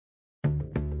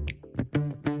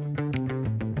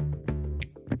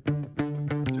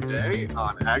today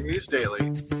on Ag News Daily.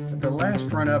 The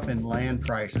last run up in land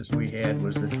prices we had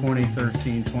was the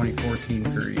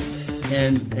 2013-2014 period.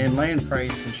 And land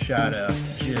prices shot up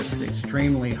just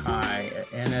extremely high.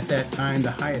 And at that time,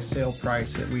 the highest sale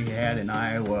price that we had in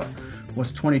Iowa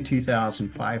was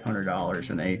 $22,500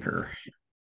 an acre.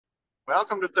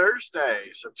 Welcome to Thursday,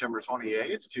 September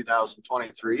 28th,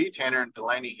 2023. Tanner and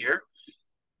Delaney here.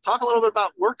 Talk a little bit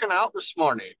about working out this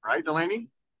morning, right, Delaney?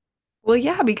 Well,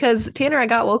 yeah, because Tanner, I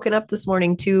got woken up this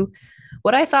morning to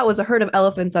what I thought was a herd of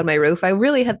elephants on my roof. I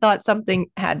really had thought something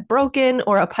had broken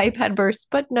or a pipe had burst,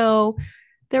 but no,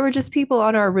 there were just people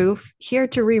on our roof here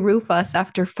to re-roof us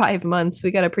after 5 months. We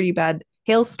got a pretty bad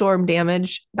hailstorm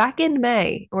damage back in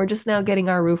May. We're just now getting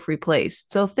our roof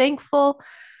replaced. So thankful,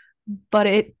 but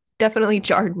it definitely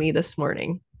jarred me this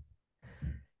morning.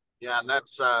 Yeah, and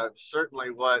that's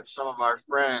certainly what some of our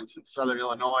friends in Southern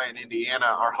Illinois and Indiana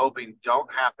are hoping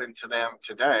don't happen to them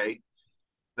today.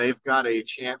 They've got a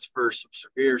chance for some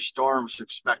severe storms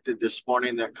expected this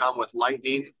morning that come with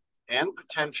lightning and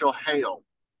potential hail.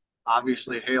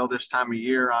 Obviously, hail this time of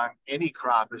year on any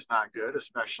crop is not good,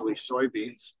 especially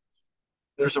soybeans.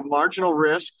 There's a marginal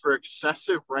risk for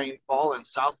excessive rainfall in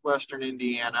southwestern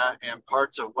Indiana and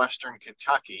parts of western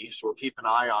Kentucky, so we'll keep an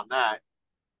eye on that.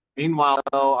 Meanwhile,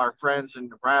 though, our friends in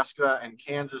Nebraska and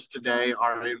Kansas today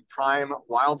are in prime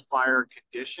wildfire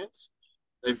conditions.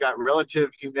 They've got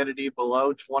relative humidity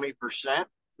below 20%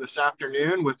 this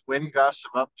afternoon with wind gusts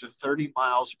of up to 30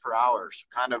 miles per hour. So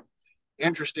kind of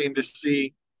interesting to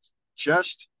see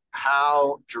just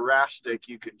how drastic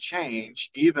you could change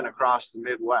even across the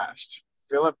Midwest.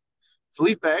 Philippe,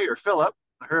 the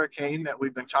hurricane that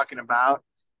we've been talking about,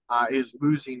 is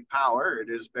losing power. It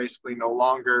is basically no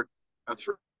longer a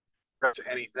threat to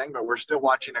anything, but we're still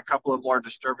watching a couple of more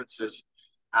disturbances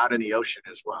out in the ocean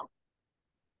as well.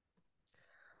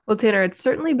 Well, Tanner, it's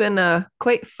certainly been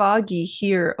quite foggy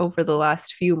here over the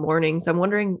last few mornings. I'm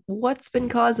wondering what's been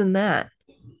causing that.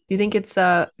 Do you think it's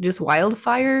just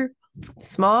wildfire,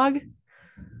 smog?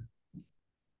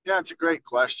 Yeah, it's a great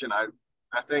question. I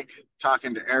think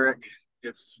talking to Eric,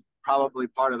 it's probably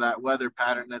part of that weather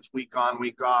pattern that's week on,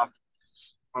 week off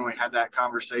when we had that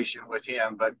conversation with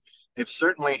him. But it's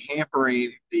certainly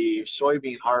hampering the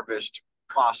soybean harvest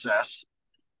process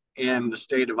in the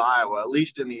state of Iowa, at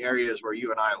least in the areas where you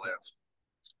and I live.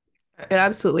 It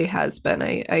absolutely has been.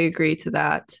 I agree to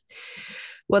that.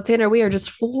 Well, Tanner, we are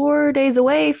just 3 days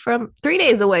away from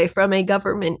a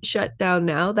government shutdown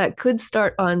now that could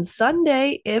start on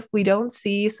Sunday if we don't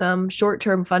see some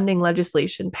short-term funding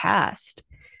legislation passed.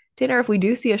 Tanner, if we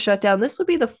do see a shutdown, this would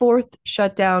be the fourth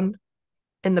shutdown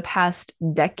in the past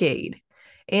decade.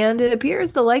 And it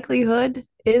appears the likelihood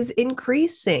is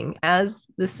increasing as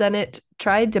the Senate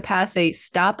tried to pass a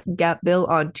stopgap bill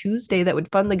on Tuesday that would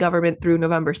fund the government through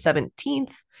November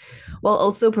 17th, while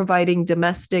also providing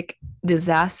domestic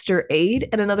disaster aid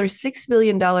and another $6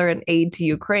 billion in aid to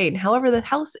Ukraine. However, the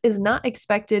House is not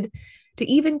expected to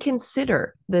even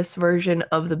consider this version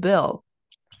of the bill.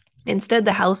 Instead,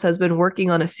 the House has been working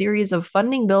on a series of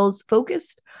funding bills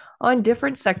focused on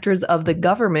different sectors of the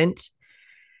government.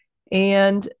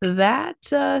 And that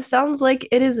sounds like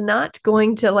it is not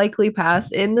going to likely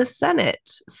pass in the Senate.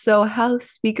 So House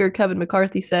Speaker Kevin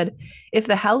McCarthy said if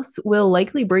the House will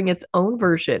likely bring its own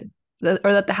version,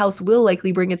 that the House will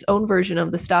likely bring its own version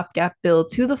of the stopgap bill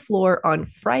to the floor on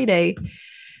Friday.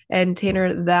 And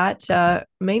Tanner, that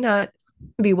may not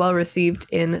be well received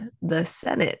in the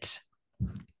Senate.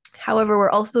 However, we're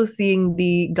also seeing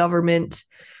the government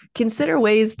consider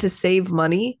ways to save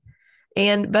money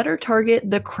and better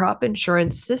target the crop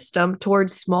insurance system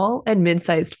towards small and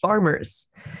mid-sized farmers.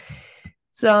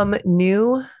 Some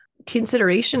new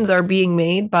considerations are being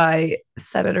made by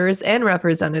senators and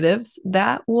representatives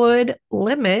that would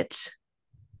limit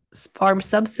farm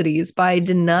subsidies by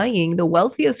denying the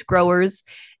wealthiest growers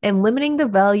and limiting the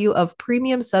value of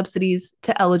premium subsidies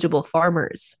to eligible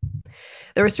farmers.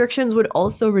 The restrictions would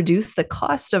also reduce the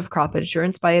cost of crop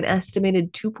insurance by an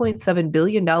estimated $2.7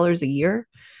 billion a year,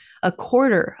 a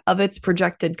quarter of its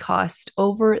projected cost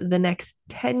over the next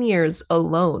 10 years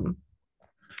alone.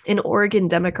 An Oregon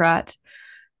Democrat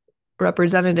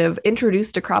representative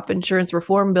introduced a crop insurance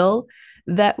reform bill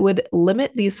that would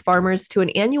limit these farmers to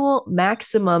an annual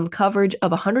maximum coverage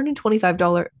of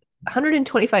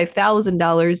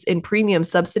 $125,000 in premium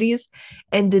subsidies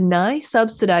and deny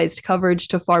subsidized coverage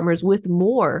to farmers with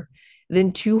more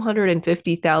than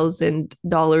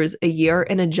 $250,000 a year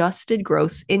in adjusted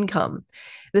gross income.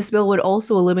 This bill would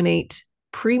also eliminate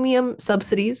premium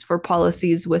subsidies for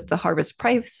policies with the harvest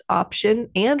price option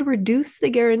and reduce the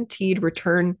guaranteed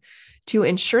return to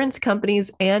insurance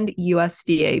companies and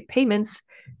USDA payments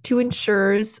to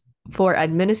insurers for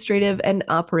administrative and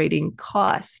operating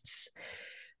costs.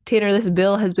 Tanner, this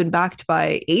bill has been backed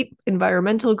by 8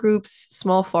 environmental groups,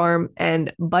 small farm,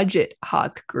 and budget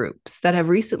hawk groups that have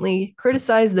recently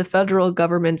criticized the federal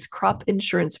government's crop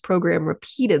insurance program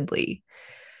repeatedly.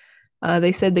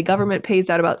 They said the government pays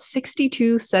out about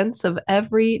 62 cents of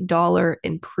every dollar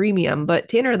in premium. But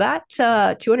Tanner, that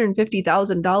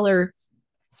 $250,000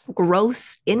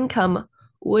 gross income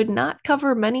would not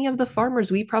cover many of the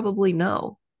farmers we probably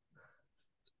know.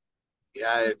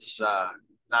 Yeah, it's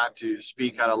not to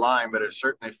speak out of line, but it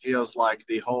certainly feels like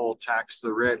the whole tax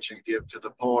the rich and give to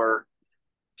the poor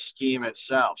scheme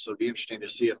itself. So it'd be interesting to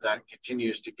see if that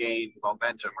continues to gain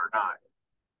momentum or not.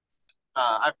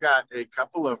 I've got a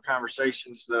couple of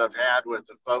conversations that I've had with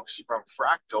the folks from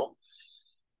Fractal,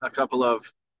 a couple of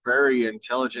very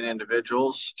intelligent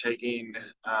individuals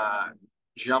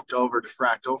jumped over to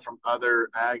Fractal from other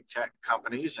ag tech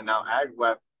companies, and now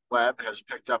Web has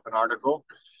picked up an article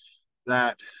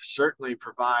that certainly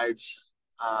provides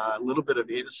a little bit of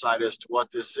insight as to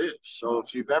what this is. So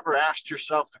if you've ever asked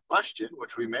yourself the question,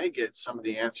 which we may get some of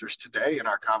the answers today in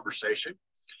our conversation,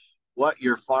 what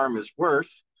your farm is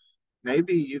worth,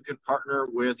 maybe you can partner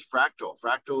with Fractal.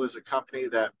 Fractal is a company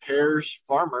that pairs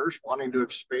farmers wanting to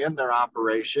expand their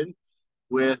operation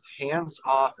with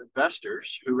hands-off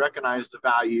investors who recognize the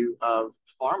value of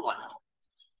farmland.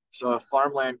 So if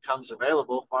farmland comes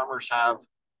available, farmers have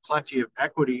plenty of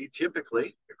equity,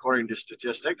 typically, according to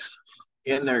statistics,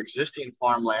 in their existing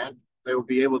farmland. They will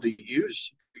be able to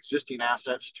use existing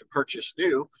assets to purchase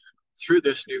new through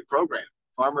this new program.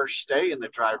 Farmers stay in the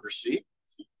driver's seat.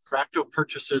 Fractal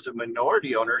purchases a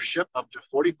minority ownership up to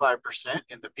 45%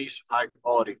 in the piece of high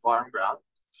quality farm ground.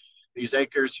 These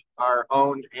acres are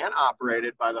owned and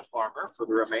operated by the farmer for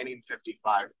the remaining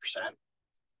 55%.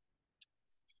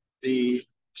 The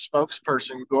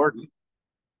spokesperson, Gordon,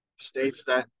 states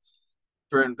that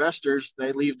for investors,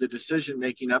 they leave the decision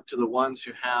making up to the ones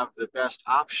who have the best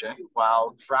option,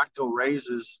 while Fractal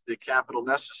raises the capital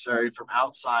necessary from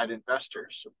outside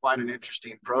investors. So quite an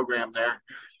interesting program there.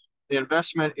 The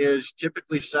investment is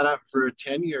typically set up for a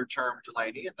 10-year term,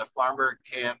 Delaney, and the farmer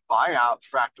can buy out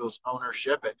Fractal's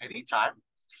ownership at any time.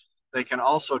 They can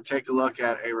also take a look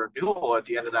at a renewal at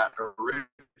the end of that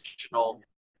original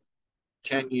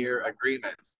 10-year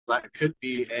agreement. That could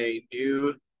be a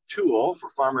new tool for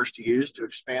farmers to use to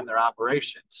expand their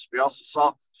operations. We also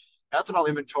saw ethanol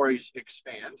inventories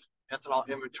expand. Ethanol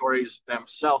inventories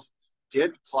themselves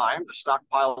did climb. The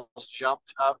stockpiles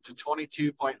jumped up to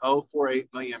 22.048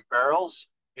 million barrels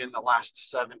in the last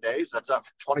 7 days. That's up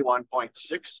from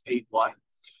 21.681.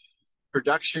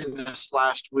 Production this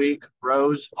last week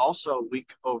rose also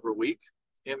week over week.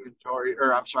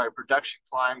 Production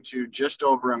climbed to just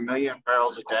over 1 million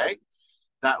barrels a day.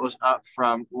 That was up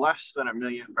from less than 1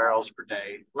 million barrels per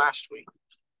day last week.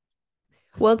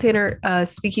 Well, Tanner,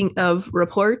 speaking of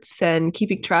reports and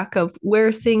keeping track of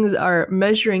where things are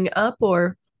measuring up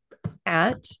or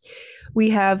at, we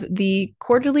have the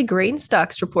quarterly grain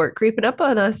stocks report creeping up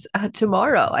on us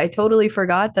tomorrow. I totally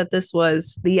forgot that this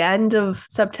was the end of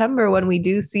September when we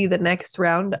do see the next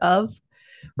round of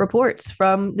reports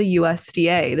from the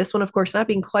USDA. This one, of course, not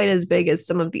being quite as big as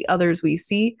some of the others we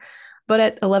see, but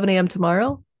at 11 a.m.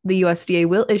 tomorrow, the USDA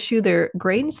will issue their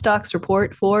grain stocks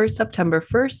report for September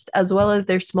 1st, as well as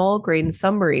their small grain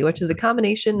summary, which is a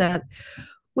combination that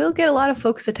will get a lot of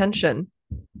folks' attention.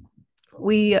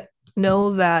 We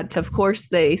know that, of course,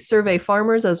 they survey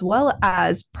farmers as well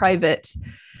as private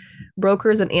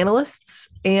brokers and analysts.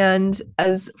 And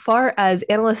as far as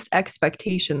analyst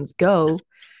expectations go,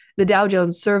 the Dow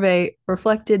Jones survey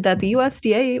reflected that the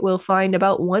USDA will find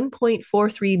about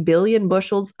 1.43 billion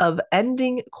bushels of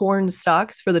ending corn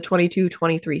stocks for the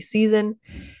 22-23 season,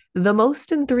 the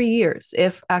most in 3 years,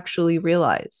 if actually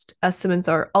realized. Estimates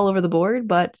are all over the board,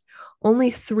 but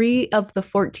only 3 of the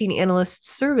 14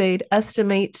 analysts surveyed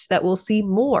estimate that we'll see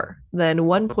more than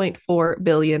 1.4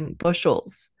 billion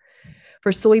bushels.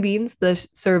 For soybeans, the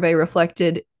survey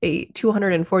reflected a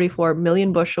 244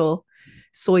 million bushel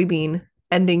soybean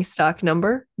ending stock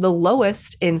number, the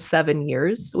lowest in 7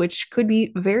 years, which could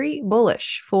be very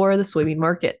bullish for the soybean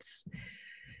markets.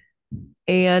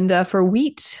 And for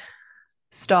wheat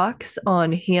stocks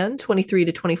on hand, 23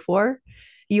 to 24,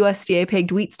 USDA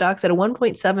pegged wheat stocks at a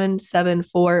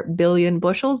 1.774 billion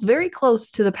bushels, very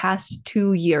close to the past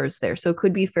 2 years there. So it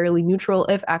could be fairly neutral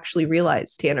if actually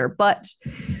realized, Tanner. But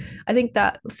I think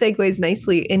that segues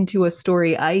nicely into a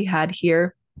story I had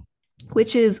here,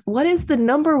 which is, what is the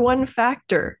number one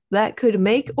factor that could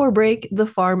make or break the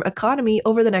farm economy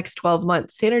over the next 12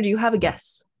 months? Tanner, do you have a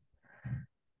guess?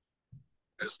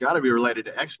 It's got to be related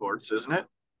to exports, isn't it?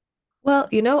 Well,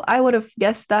 I would have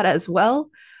guessed that as well,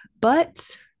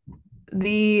 but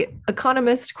the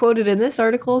economist quoted in this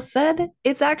article said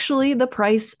it's actually the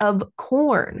price of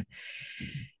corn.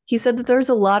 He said that there's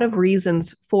a lot of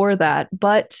reasons for that,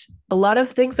 but a lot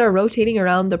of things are rotating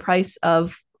around the price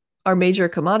of our major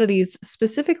commodities,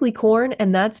 specifically corn,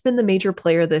 and that's been the major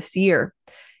player this year.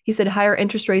 He said higher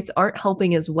interest rates aren't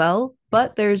helping as well,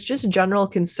 but there's just general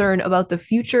concern about the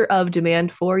future of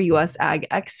demand for US ag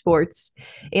exports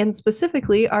and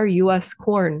specifically our US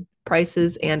corn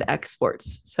prices and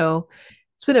exports. So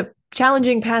it's been a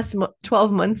challenging past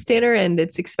 12 months, Tanner, and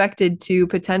it's expected to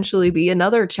potentially be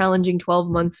another challenging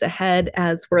 12 months ahead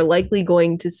as we're likely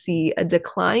going to see a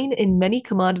decline in many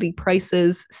commodity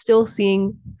prices, still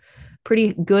seeing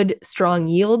pretty good, strong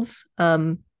yields.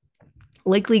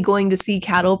 Likely going to see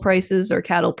cattle prices or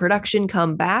cattle production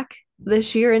come back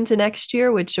this year into next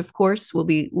year, which of course will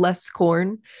be less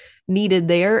corn needed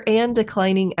there, and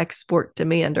declining export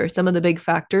demand are some of the big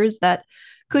factors that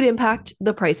could impact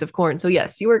the price of corn. So,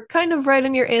 yes, you were kind of right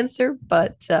in your answer,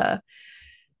 but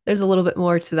there's a little bit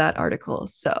more to that article.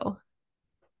 So,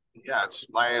 Yeah,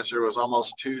 my answer was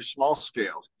almost too small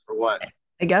scale for what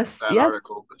I guess, that yes,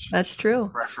 article was that's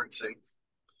true. referencing.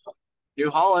 New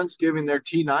Holland's giving their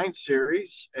T9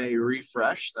 series a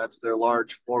refresh. That's their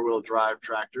large four-wheel drive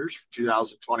tractors for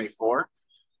 2024.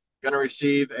 Going to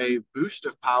receive a boost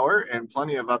of power and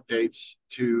plenty of updates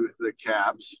to the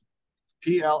cabs.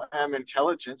 PLM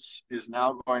intelligence is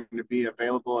now going to be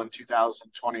available in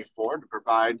 2024 to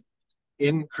provide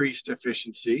increased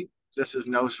efficiency. This is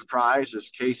no surprise as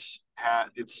Case had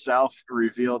itself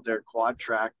revealed their quad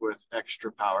track with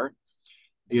extra power.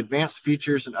 The advanced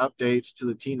features and updates to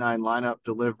the T9 lineup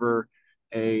deliver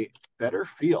a better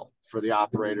feel for the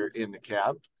operator in the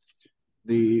cab.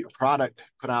 The product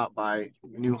put out by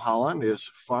New Holland is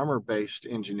farmer-based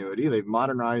ingenuity. They've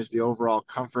modernized the overall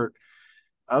comfort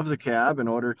of the cab in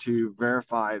order to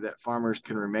verify that farmers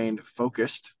can remain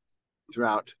focused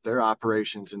throughout their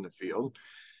operations in the field.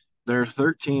 Their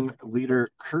 13-liter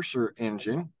Cursor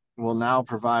engine will now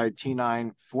provide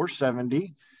T9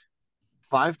 470,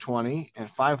 520, and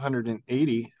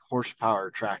 580 horsepower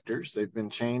tractors. They've been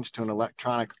changed to an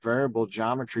electronic variable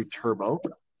geometry turbo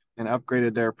and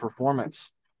upgraded their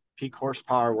performance. Peak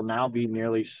horsepower will now be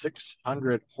nearly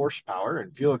 600 horsepower,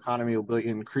 and fuel economy will be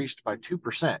increased by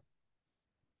 2%.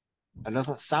 That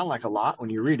doesn't sound like a lot when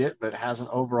you read it, but it has an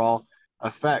overall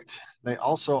effect. They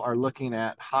also are looking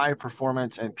at high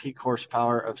performance and peak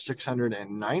horsepower of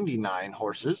 699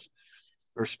 horses,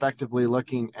 respectively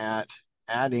looking at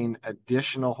adding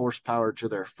additional horsepower to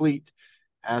their fleet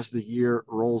as the year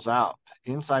rolls out.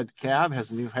 Inside the cab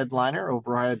has a new headliner,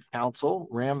 overhead console,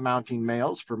 ram mounting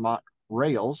rails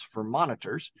for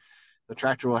monitors. The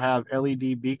tractor will have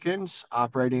LED beacons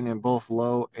operating in both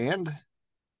low and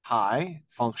high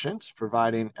functions,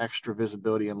 providing extra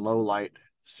visibility in low light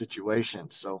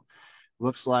situations. So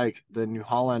looks like the New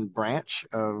Holland branch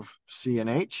of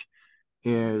C&H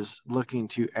is looking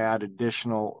to add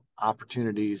additional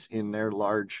opportunities in their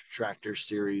large tractor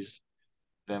series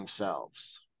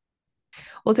themselves.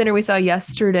 Well, Tanner, we saw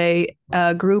yesterday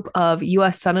a group of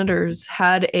US senators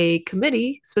had a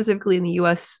committee, specifically in the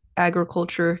US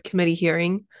Agriculture Committee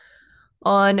hearing,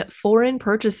 on foreign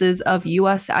purchases of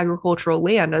US agricultural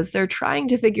land as they're trying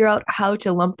to figure out how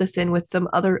to lump this in with some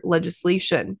other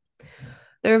legislation.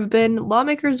 There have been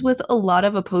lawmakers with a lot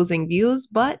of opposing views,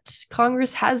 but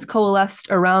Congress has coalesced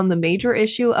around the major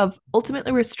issue of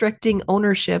ultimately restricting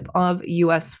ownership of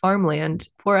US farmland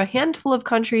for a handful of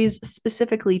countries,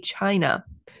 specifically China.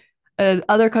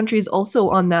 Other countries also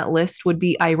on that list would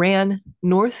be Iran,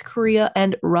 North Korea,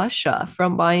 and Russia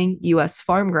from buying US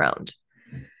farm ground.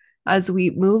 As we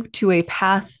move to a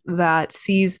path that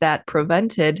sees that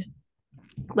prevented,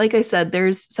 like I said,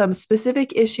 there's some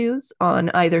specific issues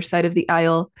on either side of the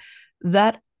aisle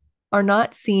that are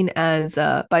not seen as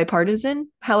bipartisan.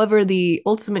 However, the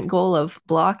ultimate goal of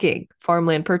blocking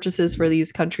farmland purchases for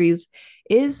these countries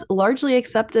is largely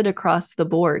accepted across the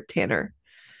board, Tanner.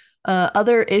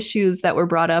 Other issues that were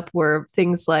brought up were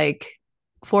things like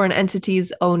foreign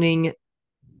entities owning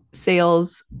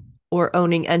sales or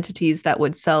owning entities that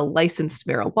would sell licensed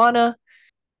marijuana.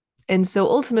 And so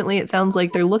ultimately, it sounds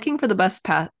like they're looking for the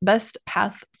best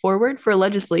path forward for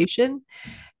legislation.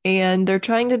 And they're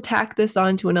trying to tack this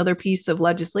onto another piece of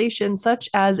legislation, such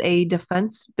as a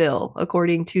defense bill,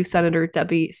 according to Senator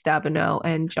Debbie Stabenow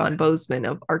and John Bozeman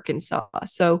of Arkansas.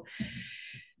 So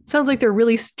it sounds like they're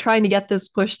really trying to get this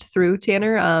pushed through,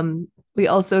 Tanner. We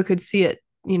also could see it,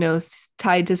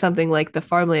 tied to something like the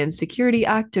Farmland Security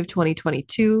Act of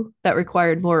 2022 that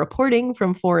required more reporting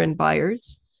from foreign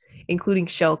buyers. including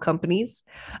shell companies.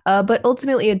 But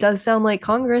ultimately, it does sound like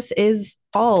Congress is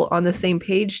all on the same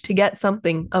page to get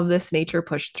something of this nature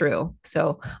pushed through.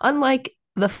 So, unlike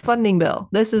the funding bill,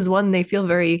 this is one they feel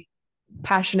very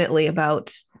passionately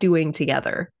about doing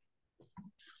together.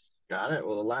 Got it.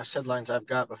 Well, the last headlines I've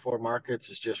got before markets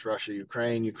is just Russia,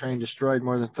 Ukraine. Ukraine destroyed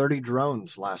more than 30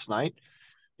 drones last night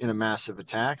in a massive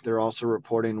attack. They're also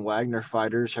reporting Wagner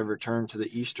fighters have returned to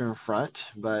the Eastern Front,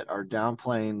 but are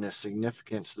downplaying the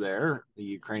significance there, the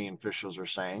Ukrainian officials are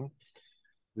saying.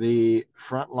 The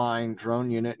frontline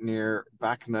drone unit near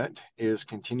Bakhmut is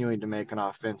continuing to make an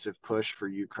offensive push for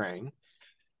Ukraine.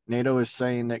 NATO is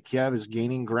saying that Kiev is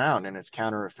gaining ground in its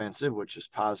counteroffensive, which is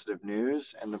positive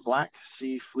news. And the Black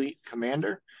Sea Fleet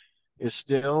commander is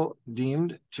still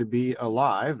deemed to be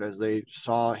alive, as they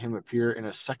saw him appear in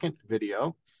a second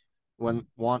video when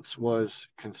once was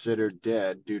considered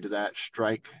dead due to that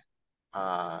strike,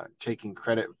 taking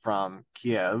credit from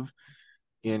Kiev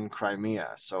in Crimea.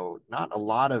 So not a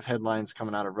lot of headlines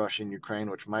coming out of Russia and Ukraine,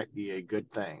 which might be a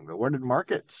good thing. But where did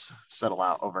markets settle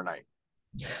out overnight?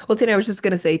 Well, Tina, I was just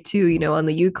going to say too, on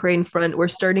the Ukraine front, we're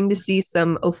starting to see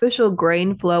some official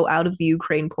grain flow out of the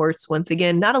Ukraine ports. Once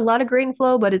again, not a lot of grain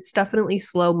flow, but it's definitely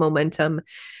slow momentum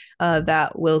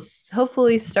that will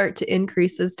hopefully start to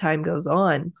increase as time goes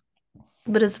on.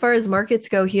 But as far as markets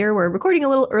go here, we're recording a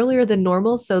little earlier than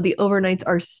normal, so the overnights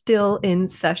are still in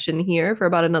session here for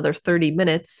about another 30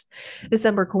 minutes.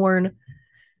 December corn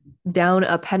down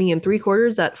a penny and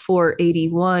 3/4 at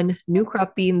 4.81. New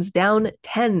crop beans down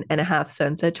 10.5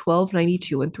 cents at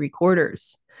 12.92 and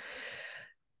 3/4.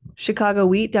 Chicago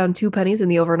wheat down 2 pennies in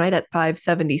the overnight at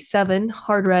 5.77.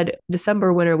 Hard red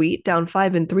December winter wheat down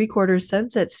 5.75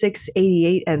 cents at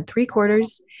 6.88 and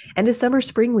 3/4. And December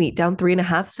spring wheat down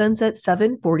 3.5 cents at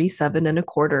 7.47 and a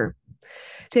quarter.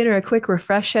 Tanner, a quick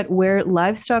refresh at where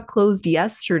livestock closed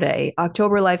yesterday.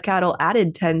 October live cattle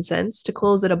added 10 cents to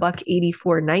close at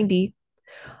 $1.8490.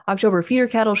 October feeder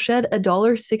cattle shed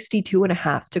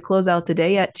 $1.62.5 to close out the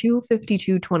day at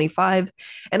 $2.5225.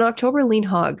 And October lean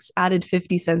hogs added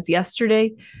 50 cents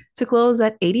yesterday to close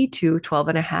at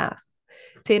 $82.12.5.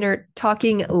 Tanner,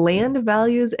 talking land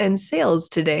values and sales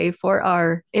today for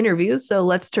our interview. So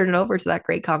let's turn it over to that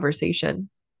great conversation.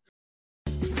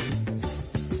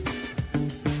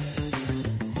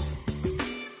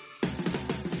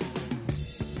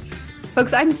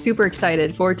 Folks, I'm super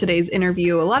excited for today's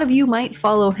interview. A lot of you might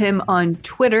follow him on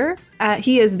Twitter.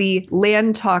 He is the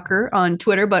land talker on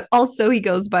Twitter, but also he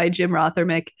goes by Jim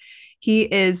Rothermich. He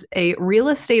is a real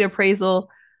estate appraisal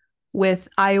with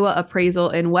Iowa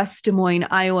Appraisal in West Des Moines,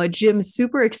 Iowa. Jim,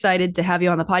 super excited to have you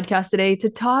on the podcast today to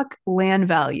talk land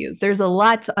values. There's a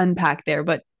lot to unpack there,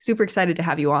 but super excited to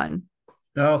have you on.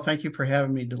 Oh, thank you for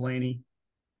having me, Delaney.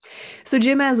 So,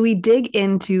 Jim, as we dig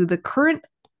into the current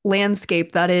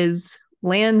landscape that is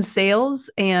land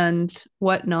sales and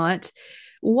whatnot,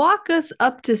 walk us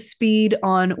up to speed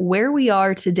on where we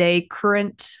are today,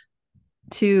 current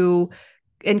to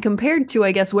and compared to,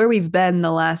 I guess, where we've been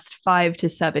the last 5 to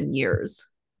 7 years.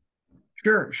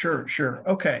 Sure.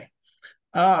 Okay.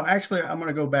 Actually, I'm going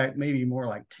to go back maybe more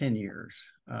like 10 years.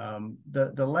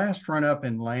 The last run up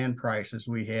in land prices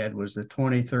we had was the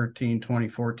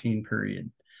 2013-2014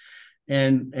 period.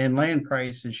 And land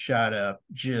prices shot up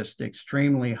just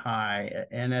extremely high.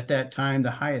 And at that time,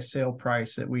 the highest sale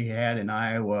price that we had in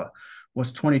Iowa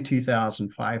was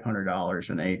 $22,500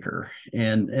 an acre.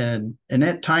 And in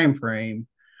that time frame,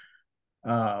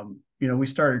 we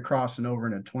started crossing over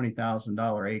into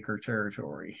 $20,000 acre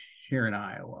territory here in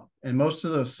Iowa. And most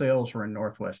of those sales were in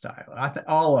Northwest Iowa.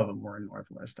 All of them were in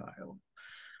Northwest Iowa.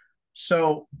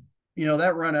 So,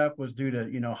 that run up was due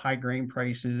to, high grain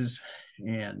prices.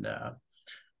 And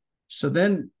so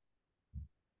then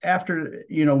after,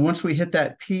 once we hit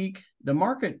that peak, the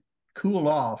market cooled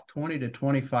off 20 to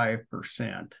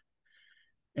 25%.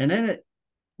 And then it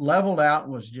leveled out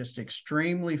and was just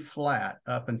extremely flat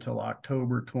up until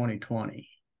October 2020.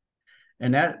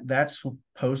 And that's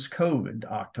post-COVID,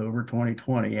 October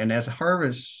 2020. And as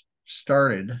harvest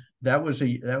started, that was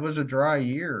a dry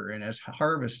year. And as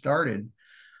harvest started,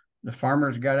 the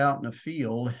farmers got out in the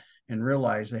field and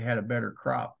realized they had a better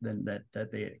crop than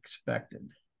that they expected.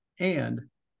 And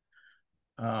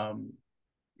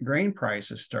grain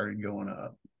prices started going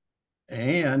up,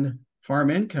 and farm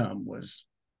income was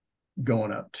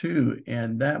going up too.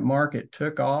 And that market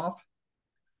took off.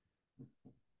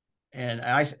 And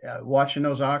I, watching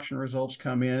those auction results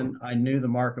come in, I knew the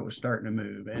market was starting to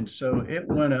move. And so it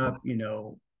went up,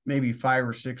 maybe 5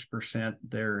 or 6%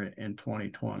 there in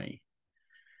 2020.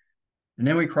 And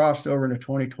then we crossed over into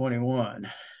 2021.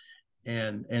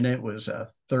 and it was a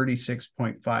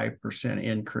 36.5%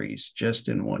 increase just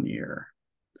in 1 year.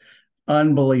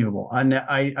 Unbelievable. I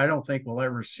don't think we'll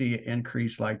ever see an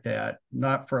increase like that,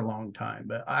 not for a long time.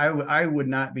 But I would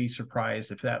not be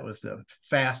surprised if that was the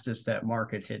fastest that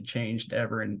market had changed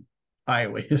ever in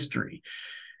Iowa history.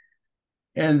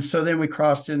 And so then we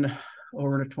crossed in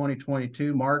over into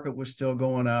 2022. Market was still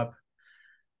going up.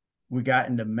 We got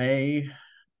into May,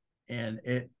 and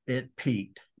it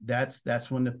peaked.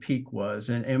 That's when the peak was.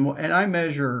 And I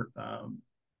measure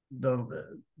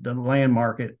the land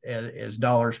market as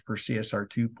dollars per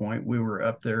CSR2 point. We were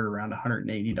up there around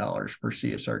 $180 per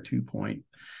CSR2 point.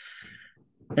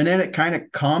 And then it kind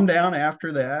of calmed down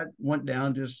after that, went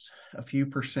down just a few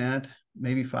percent,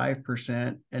 maybe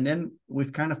 5%. And then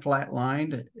we've kind of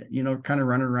flatlined, kind of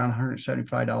running around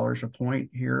 $175 a point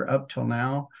here up till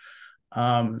now.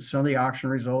 Some of the auction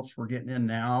results we're getting in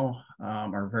now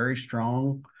are very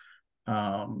strong.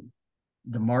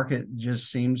 The market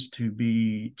just seems to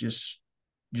be just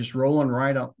rolling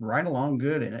right along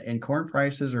good, and corn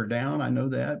prices are down. I know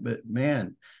that, but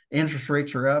man, interest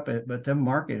rates are up. But the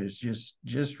market is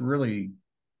just really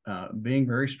being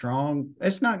very strong.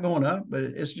 It's not going up, but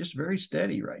it's just very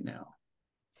steady right now.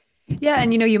 Yeah.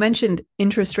 And you mentioned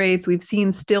interest rates. We've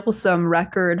seen still some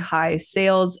record high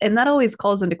sales. And that always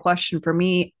calls into question for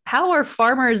me, how are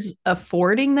farmers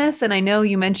affording this? And I know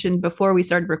you mentioned before we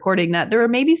started recording that there are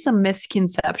maybe some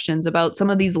misconceptions about some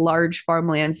of these large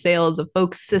farmland sales of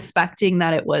folks suspecting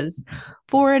that it was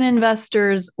foreign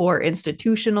investors or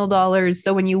institutional dollars.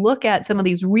 So when you look at some of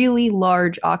these really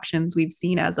large auctions we've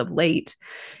seen as of late,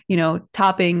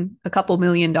 topping a couple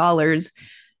 $1,000,000,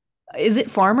 is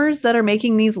it farmers that are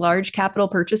making these large capital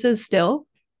purchases still?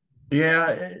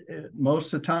 Yeah,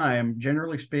 most of the time,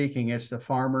 generally speaking, it's the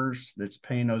farmers that's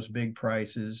paying those big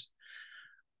prices.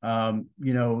 The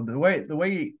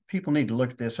way people need to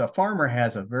look at this, a farmer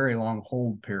has a very long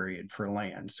hold period for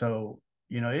land. So,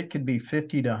 it could be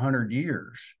 50 to 100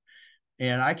 years.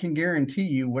 And I can guarantee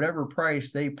you whatever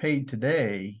price they paid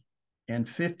today in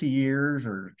 50 years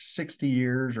or 60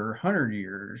 years or 100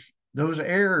 years, those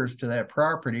heirs to that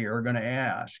property are going to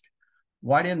ask,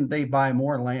 why didn't they buy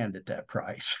more land at that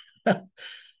price?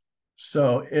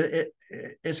 So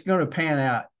it's going to pan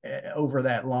out over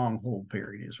that long hold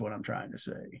period is what I'm trying to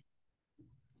say.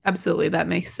 Absolutely, that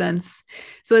makes sense.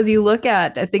 So as you look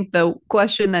at, I think the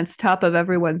question that's top of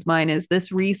everyone's mind is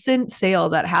this recent sale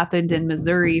that happened in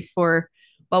Missouri for,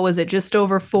 what was it, just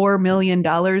over $4 million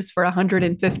for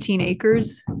 115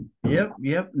 acres?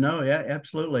 Yep. No, yeah,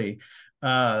 absolutely.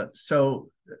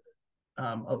 So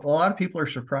a lot of people are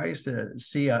surprised to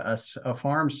see a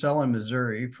farm sell in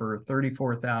Missouri for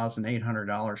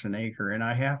 $34,800 an acre. And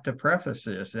I have to preface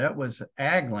this, that was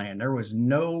ag land. There was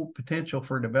no potential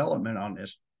for development on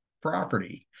this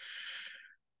property.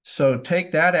 So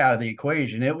take that out of the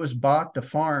equation. It was bought to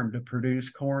farm to produce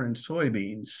corn and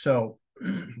soybeans. So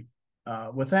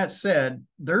with that said,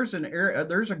 there's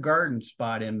a garden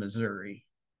spot in Missouri,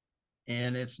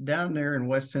 and it's down there in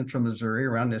west central Missouri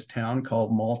around this town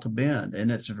called Malta Bend.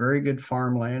 And it's very good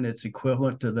farmland. It's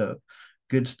equivalent to the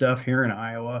good stuff here in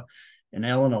Iowa and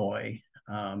Illinois.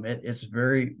 It's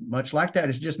very much like that.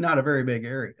 It's just not a very big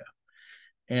area.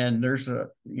 And there's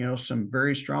some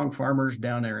very strong farmers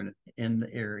down there in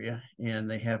the area,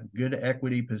 and they have good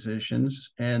equity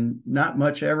positions, and not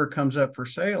much ever comes up for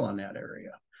sale in that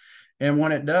area. And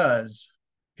when it does,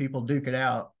 people duke it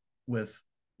out with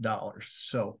dollars.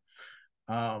 So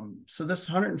this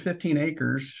 115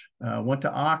 acres went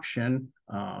to auction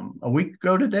a week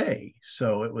ago today.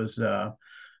 So it was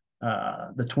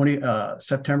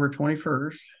September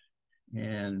 21st,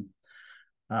 and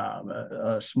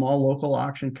a small local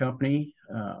auction company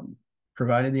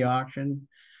provided the auction,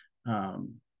 and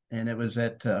it was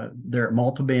there at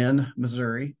Malta Bend,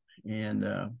 Missouri, and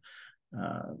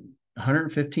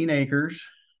 115 acres.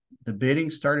 The bidding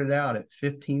started out at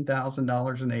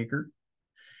 $15,000 an acre.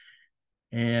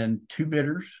 And two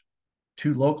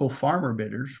local farmer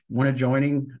bidders, one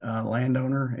adjoining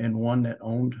landowner and one that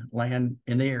owned land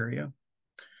in the area.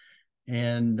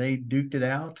 And they duked it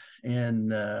out,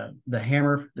 and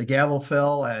the gavel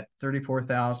fell at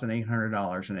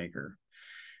 $34,800 an acre.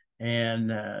 And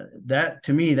that,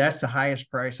 to me, that's the highest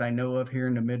price I know of here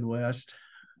in the Midwest.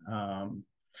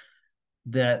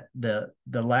 That the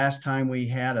last time we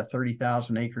had a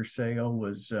 30,000 acre sale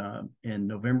was in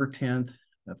November 10th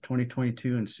of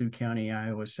 2022 in Sioux County,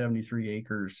 Iowa. 73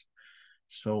 acres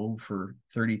sold for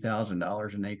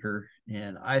 $30,000 an acre.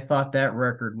 And I thought that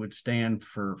record would stand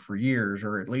for years,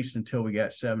 or at least until we got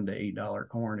 $7 to $8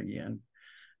 corn again.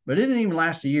 But it didn't even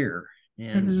last a year.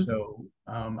 And so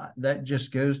that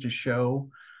just goes to show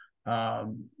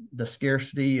the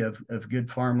scarcity of good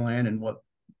farmland and what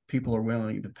people are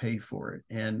willing to pay for it.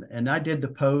 And I did the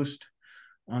post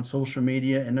on social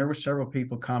media, and there were several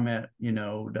people comment, I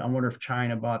wonder if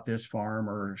China bought this farm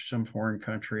or some foreign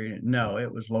country. No,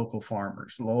 it was local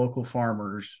farmers. Local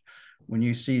farmers, when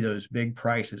you see those big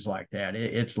prices like that,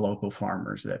 it's local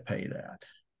farmers that pay that.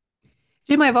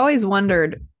 Jim, I've always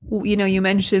wondered, you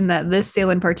mentioned that this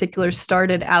sale in particular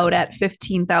started out at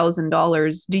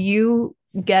 $15,000. Do you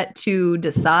get to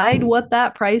decide what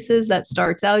that price is that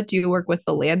starts out? Do you work with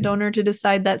the landowner to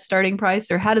decide that starting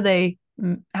price, or how do they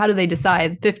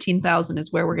decide 15,000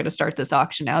 is where we're going to start this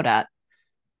auction out at?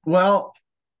 Well,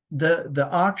 the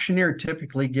auctioneer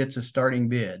typically gets a starting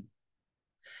bid.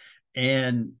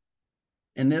 And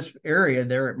in this area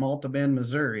there at Malta Bend,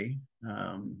 Missouri,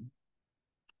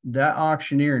 that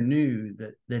auctioneer knew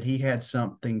that he had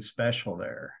something special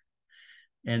there.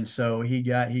 And so he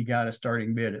got a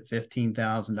starting bid at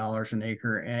 $15,000 an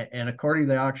acre. And according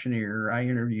to the auctioneer, I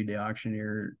interviewed the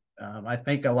auctioneer. I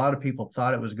think a lot of people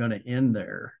thought it was going to end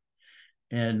there,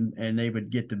 and they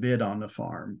would get to bid on the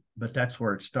farm, but that's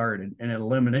where it started, and it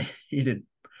eliminated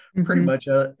pretty much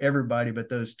everybody but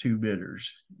those two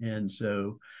bidders. And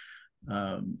so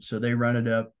they run it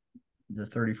up the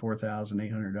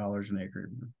 $34,800 an acre.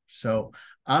 So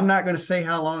I'm not going to say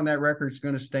how long that record's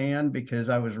going to stand, because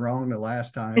I was wrong the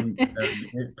last time.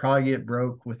 It probably get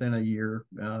broke within a year,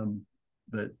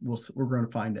 but we're going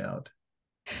to find out.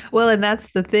 Well, and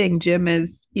that's the thing, Jim,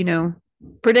 is, you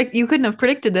couldn't have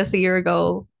predicted this a year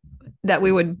ago that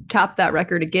we would top that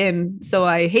record again. So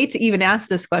I hate to even ask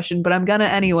this question, but I'm gonna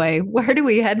anyway. Where do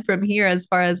we head from here as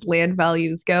far as land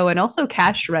values go, and also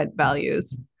cash rent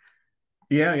values?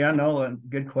 Yeah, no,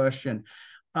 good question.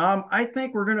 I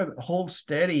think we're going to hold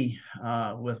steady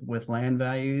with land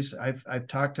values. I've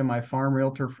talked to my farm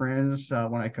realtor friends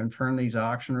when I confirm these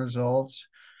auction results.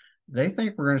 They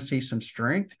think we're going to see some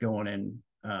strength going in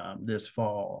this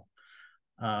fall.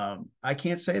 I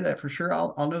can't say that for sure.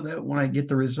 I'll know that when I get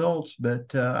the results.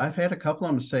 But I've had a couple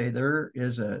of them say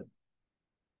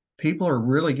people are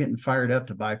really getting fired up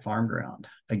to buy farm ground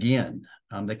again.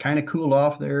 They kind of cooled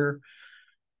off there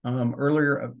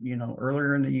earlier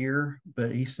in the year,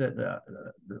 but he said the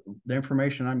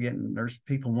information I'm getting, there's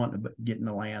people wanting to get in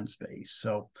the land space.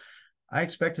 So I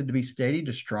expect it to be steady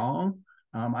to strong.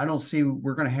 I don't see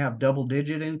we're going to have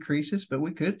double-digit increases, but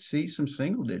we could see some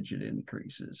single-digit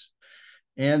increases.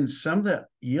 And some of the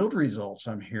yield results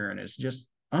I'm hearing is just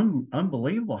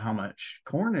unbelievable how much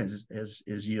corn is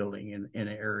yielding in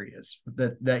areas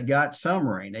that got some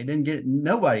rain.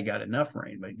 Nobody got enough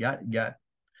rain, but got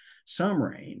some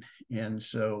rain. And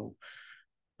so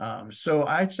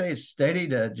I'd say it's steady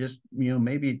to just,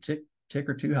 maybe a tick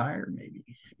or two higher maybe.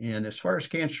 And as far as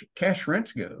cash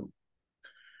rents go,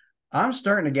 I'm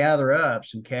starting to gather up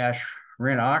some cash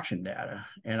rent auction data,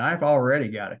 and I've already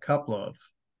got a couple of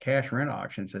cash rent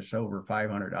auctions that's over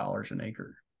 $500 an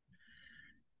acre.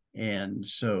 And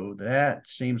so that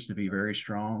seems to be very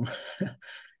strong,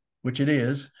 which it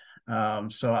is.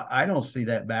 So I don't see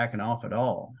that backing off at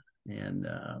all. And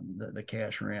the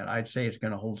cash rent, I'd say it's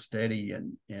going to hold steady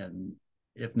and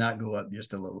if not go up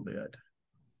just a little bit.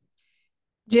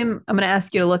 Jim, I'm going to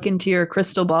ask you to look into your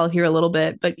crystal ball here a little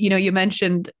bit, but you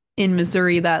mentioned in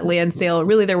Missouri that land sale,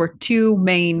 really there were two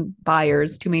main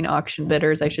auction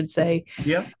bidders, I should say.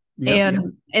 Yep.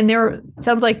 And there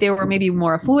sounds like they were maybe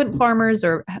more affluent farmers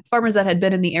or farmers that had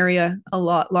been in the area a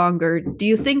lot longer. Do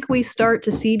you think we start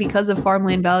to see, because of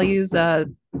farmland values, a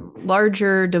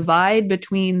larger divide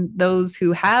between those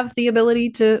who have the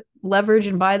ability to leverage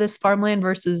and buy this farmland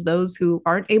versus those who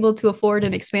aren't able to afford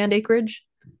and expand acreage?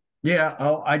 Yeah,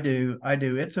 oh, I do.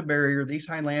 It's a barrier. These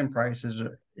high land prices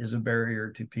is a barrier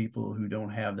to people who don't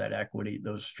have that equity,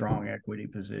 those strong equity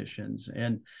positions.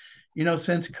 And,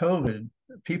 since COVID,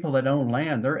 people that own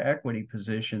land, their equity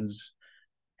positions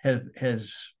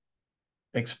has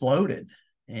exploded.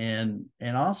 And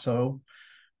also,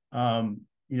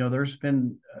 there's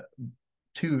been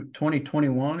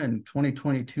 2021 and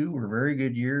 2022 were very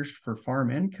good years for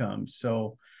farm income.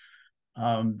 So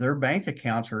their bank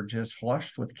accounts are just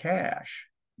flushed with cash,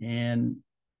 and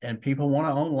people want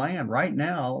to own land right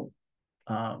now.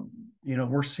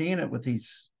 We're seeing it with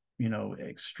these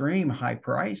extreme high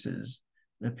prices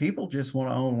that people just want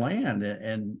to own land,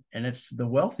 and it's the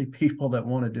wealthy people that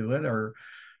want to do it, or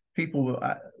people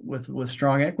with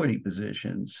strong equity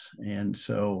positions. And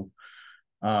so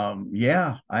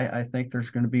I think there's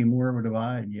going to be more of a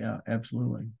divide. Yeah,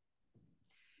 absolutely.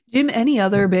 Jim, any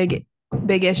other big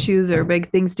issues or big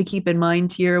things to keep in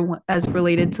mind here as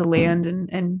related to land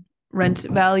and rent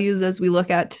values as we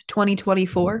look at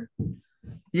 2024?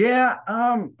 Yeah,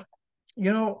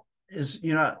 is,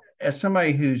 as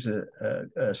somebody who's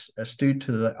a student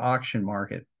to the auction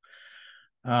market,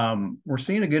 we're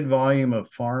seeing a good volume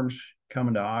of farms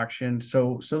coming to auction.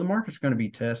 So the market's going to be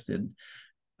tested.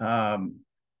 Um,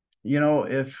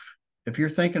 if you're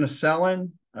thinking of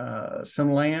selling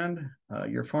some land,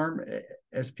 your farm,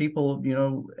 as people,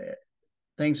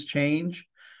 things change.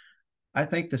 I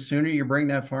think the sooner you bring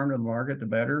that farm to the market, the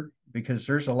better, because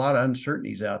there's a lot of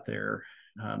uncertainties out there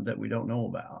that we don't know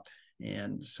about.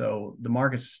 And so the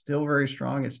market's still very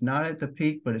strong. It's not at the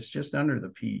peak, but it's just under the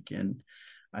peak. And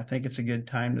I think it's a good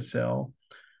time to sell.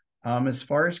 As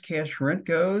far as cash rent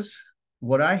goes,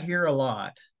 what I hear a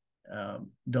lot,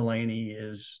 Delaney,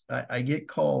 is I get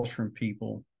calls from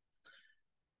people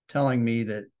telling me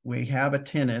that we have a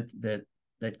tenant that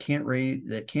can't pay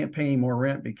any more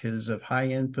rent because of high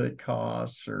input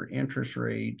costs or interest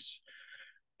rates.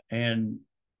 And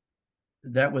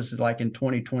that was like in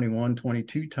 2021,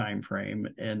 22 timeframe.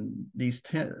 And these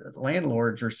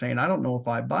landlords are saying, I don't know if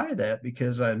I buy that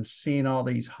because I'm seeing all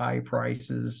these high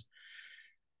prices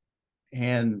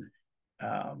and,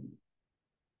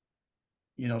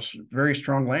 very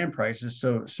strong land prices.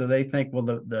 So they think, well,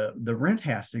 the rent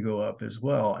has to go up as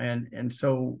well. And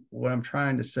so what I'm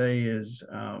trying to say is,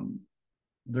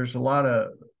 there's a lot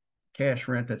of cash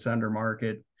rent that's under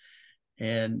market,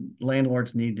 and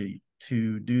landlords need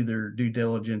to do their due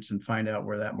diligence and find out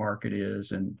where that market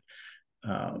is. And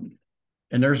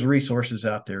there's resources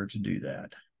out there to do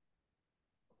that.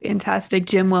 Fantastic,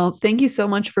 Jim. Well, thank you so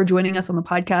much for joining us on the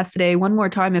podcast today. One more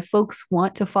time, if folks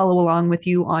want to follow along with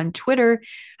you on Twitter,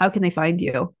 how can they find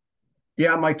you?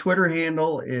 Yeah, my Twitter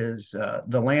handle is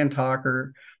the Land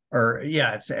Talker,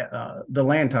 it's the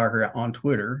Land Talker on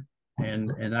Twitter,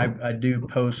 and I do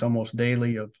post almost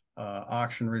daily of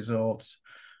auction results.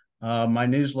 My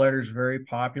newsletter is very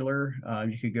popular.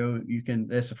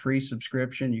 That's a free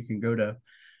subscription. You can go to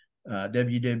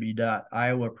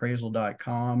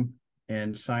www.iowaappraisal.com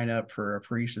and sign up for a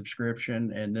free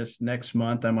subscription. And this next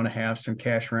month, I'm going to have some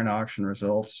cash rent auction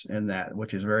results in that,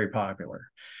 which is very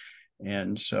popular.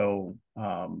 And so,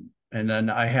 and then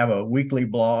I have a weekly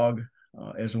blog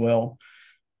as well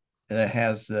that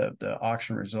has the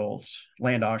auction results,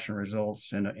 land auction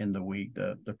results in the week,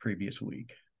 the previous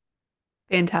week.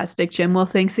 Fantastic, Jim. Well,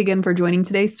 thanks again for joining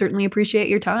today. Certainly appreciate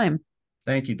your time.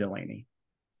 Thank you, Delaney.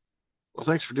 Well,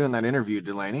 thanks for doing that interview,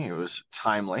 Delaney. It was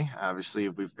timely. Obviously,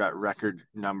 we've got record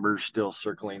numbers still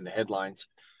circling the headlines.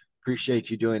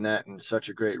 Appreciate you doing that, and such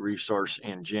a great resource.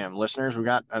 And Jim, listeners, we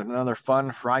got another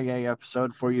fun Friday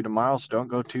episode for you tomorrow, so don't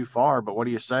go too far. But what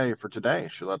do you say for today?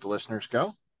 Should we let the listeners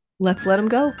go? Let's let them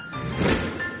go.